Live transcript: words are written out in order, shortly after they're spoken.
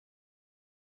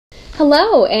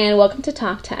Hello and welcome to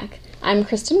Talk Tech. I'm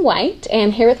Kristen White,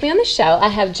 and here with me on the show I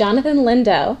have Jonathan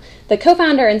Lindo, the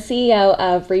co-founder and CEO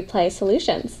of Replay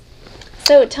Solutions.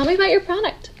 So tell me about your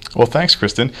product. Well, thanks,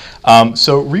 Kristen.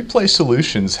 So Replay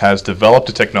Solutions has developed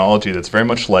a technology that's very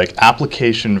much like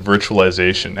application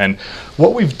virtualization. And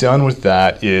what we've done with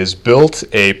that is built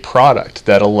a product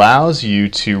that allows you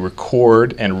to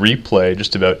record and replay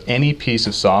just about any piece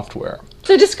of software.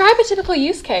 So describe a typical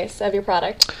use case of your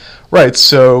product. Right,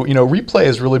 so Replay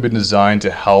has really been designed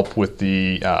to help with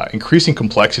the increasing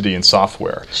complexity in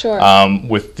software. Sure.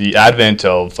 With the advent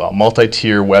of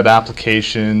multi-tier web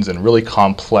applications and really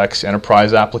complex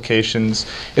enterprise applications,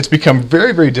 it's become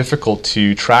very, very difficult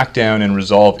to track down and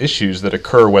resolve issues that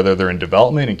occur whether they're in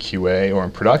development, in QA, or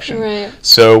in production. Right.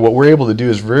 So what we're able to do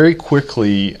is very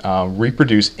quickly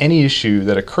reproduce any issue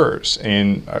that occurs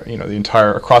in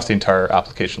across the entire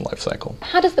application lifecycle.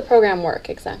 How does the program work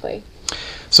exactly?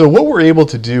 So what we're able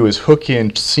to do is hook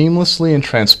in seamlessly and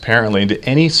transparently into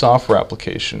any software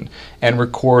application and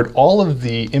record all of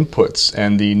the inputs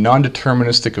and the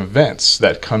non-deterministic events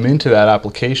that come into that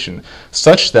application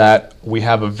such that we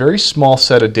have a very small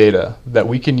set of data that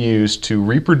we can use to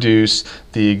reproduce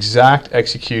the exact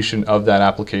execution of that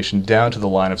application down to the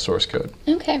line of source code.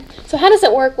 Okay, so how does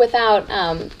it work without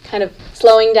kind of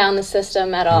slowing down the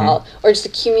system at all, or just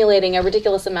accumulating a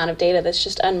ridiculous amount of data that's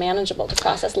just unmanageable to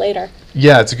process later?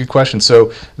 Yeah, it's a good question.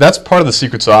 So that's part of the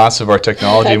secret sauce of our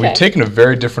technology. Okay. And we've taken a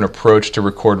very different approach to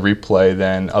record replay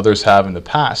than others have in the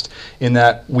past, in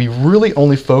that we really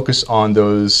only focus on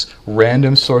those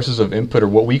random sources of input, or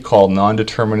what we call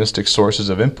non-deterministic sources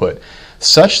of input,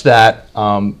 such that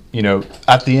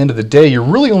at the end of the day, you're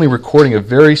really only recording a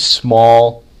very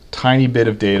small, tiny bit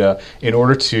of data in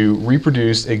order to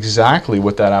reproduce exactly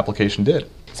what that application did.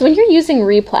 So when you're using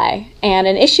replay and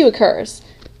an issue occurs,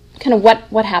 kind of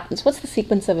what happens? What's the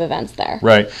sequence of events there?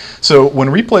 Right. So when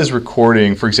replay is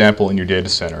recording, for example, in your data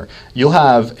center, you'll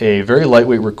have a very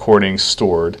lightweight recording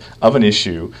stored of an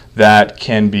issue that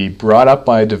can be brought up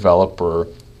by a developer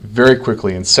very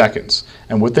quickly in seconds.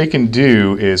 And what they can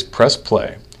do is press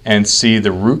play and see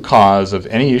the root cause of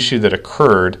any issue that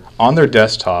occurred on their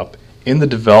desktop in the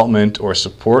development or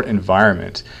support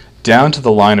environment down to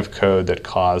the line of code that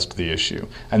caused the issue.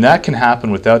 And that can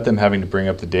happen without them having to bring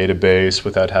up the database,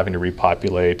 without having to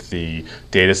repopulate the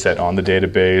data set on the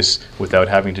database, without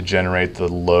having to generate the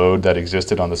load that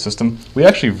existed on the system. We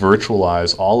actually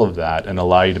virtualize all of that and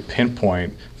allow you to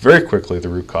pinpoint very quickly the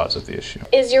root cause of the issue.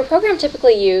 Is your program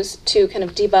typically used to kind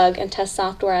of debug and test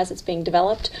software as it's being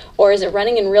developed, or is it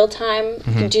running in real time?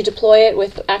 Do you deploy it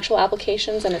with actual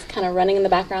applications and it's kind of running in the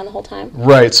background the whole time?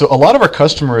 Right, so a lot of our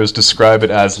customers describe it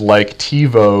as like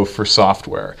TiVo for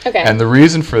software. Okay. And the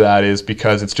reason for that is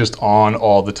because it's just on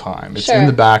all the time. It's in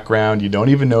the background, you don't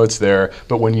even know it's there,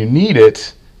 but when you need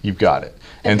it, you've got it.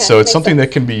 And so it's something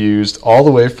that can be used all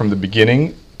the way from the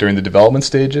beginning during the development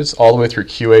stages, all the way through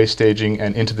QA staging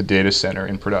and into the data center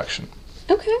in production.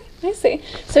 Okay, I see.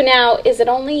 So now, is it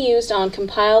only used on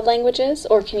compiled languages,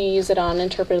 or can you use it on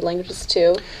interpreted languages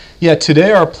too? Yeah,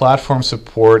 today our platform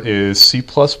support is C++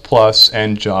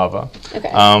 and Java.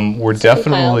 Okay. We're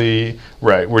definitely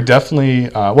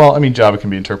well, I mean, Java can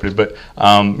be interpreted, but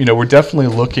we're definitely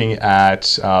looking at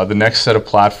the next set of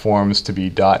platforms to be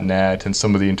 .NET and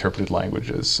some of the interpreted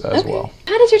languages as well.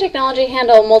 How does your technology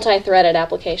handle multi-threaded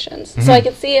applications? So I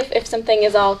can see if something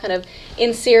is all kind of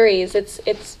in series, it's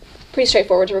pretty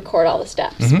straightforward to record all the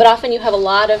steps. But often you have a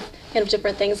lot of kind of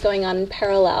different things going on in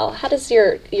parallel. How does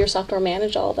your software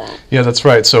manage all of that? Yeah, that's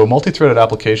right. So multi-threaded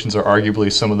applications are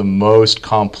arguably some of the most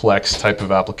complex type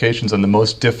of applications and the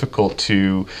most difficult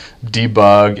to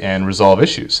debug and resolve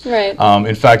issues. Right.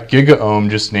 In fact, GigaOM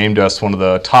just named us one of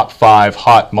the top 5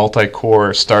 hot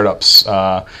multi-core startups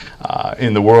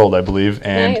in the world, I believe.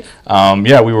 And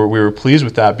nice. we were pleased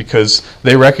with that because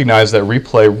they recognize that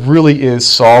replay really is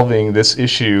solving this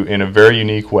issue in a very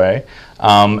unique way.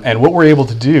 And what we're able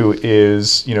to do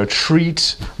is,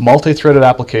 treat multi-threaded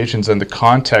applications and the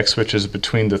context switches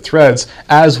between the threads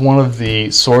as one of the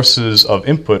sources of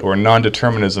input or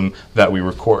non-determinism that we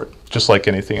record, just like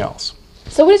anything else.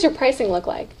 So what does your pricing look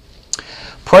like?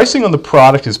 Pricing on the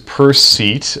product is per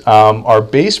seat. Our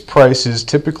base prices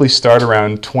typically start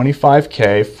around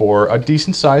 $25K for a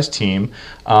decent-sized team,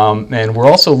 and we're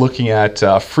also looking at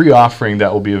a free offering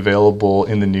that will be available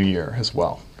in the new year as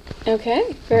well.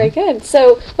 Okay, very good.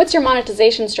 So what's your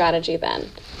monetization strategy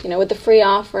then? with the free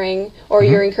offering, or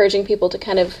you're encouraging people to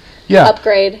kind of Yeah.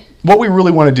 upgrade? What we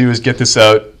really want to do is get this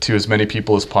out to as many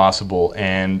people as possible,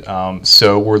 and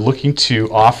so we're looking to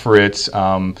offer it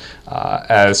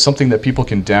as something that people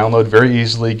can download very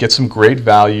easily, get some great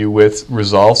value with,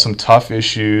 resolve some tough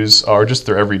issues or just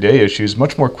their everyday issues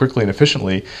much more quickly and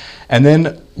efficiently, and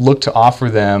then look to offer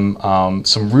them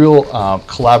some real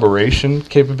collaboration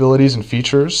capabilities and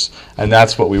features, and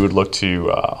that's what we would look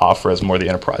to offer as more the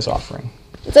enterprise offering.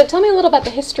 So tell me a little about the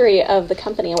history of the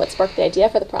company and what sparked the idea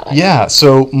for the product. Yeah,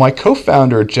 so my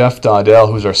co-founder, Jeff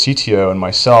Dodell, who's our CTO, and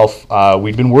myself,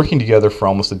 we'd been working together for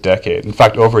almost a decade, in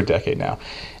fact, over a decade now.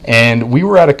 And we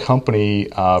were at a company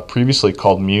previously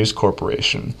called Muse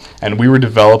Corporation, and we were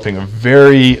developing a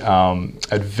very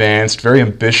advanced, very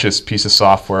ambitious piece of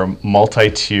software,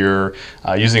 multi-tier,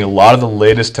 using a lot of the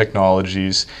latest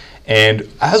technologies. And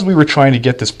as we were trying to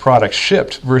get this product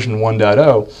shipped, version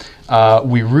 1.0,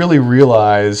 we really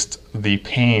realized the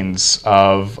pains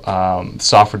of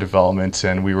software development,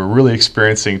 and we were really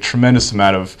experiencing a tremendous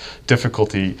amount of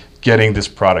difficulty getting this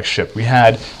product shipped. We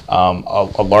had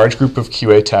a large group of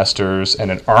QA testers and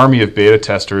an army of beta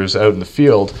testers out in the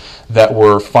field that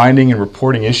were finding and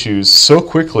reporting issues so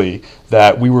quickly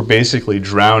that we were basically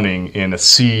drowning in a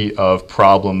sea of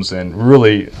problems and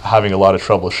really having a lot of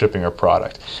trouble shipping our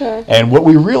product. Sure. And what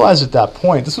we realized at that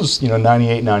point, this was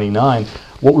 98, 99,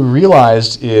 what we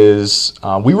realized is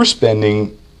we were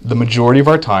spending the majority of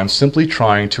our time simply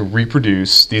trying to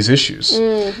reproduce these issues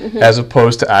as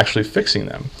opposed to actually fixing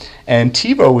them. And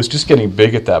TiVo was just getting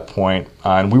big at that point,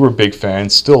 and we were big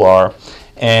fans, still are,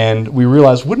 and we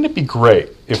realized, wouldn't it be great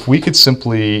if we could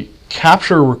simply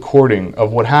capture a recording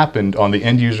of what happened on the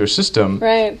end user system,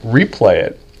 replay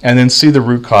it, and then see the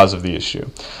root cause of the issue.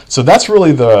 So that's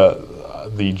really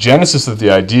the genesis of the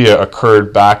idea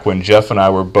occurred back when Jeff and I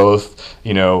were both,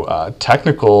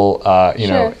 technical,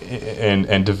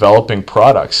 and developing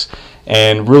products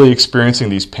and really experiencing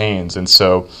these pains. And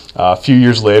so a few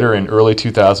years later, in early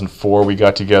 2004, we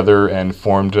got together and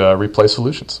formed Replay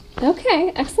Solutions.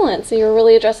 Okay, excellent. So you were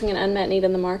really addressing an unmet need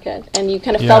in the market, and you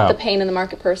kind of felt the pain in the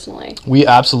market personally. We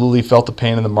absolutely felt the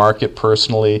pain in the market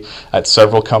personally at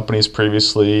several companies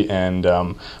previously, and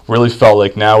really felt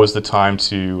like now was the time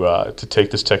to take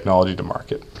this technology to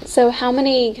market. So how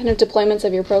many kind of deployments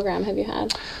of your program have you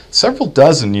had? Several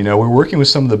dozen. We're working with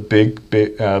some of the big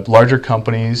larger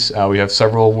companies. We have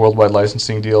several worldwide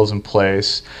licensing deals in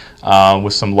place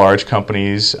with some large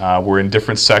companies. We're in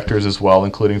different sectors as well,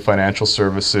 including financial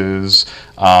services,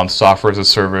 software as a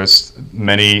service,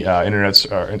 many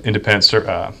independent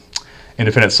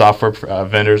software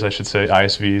vendors, I should say,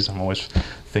 ISVs. I'm always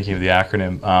thinking of the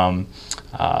acronym.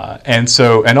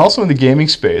 And also in the gaming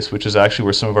space, which is actually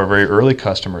where some of our very early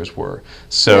customers were.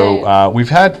 So we've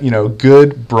had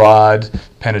good broad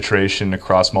penetration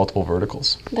across multiple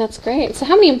verticals. That's great. So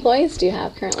how many employees do you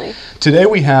have currently? Today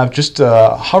we have just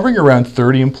hovering around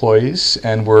 30 employees,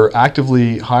 and we're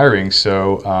actively hiring.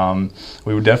 So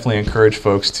we would definitely encourage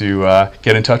folks to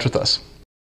get in touch with us.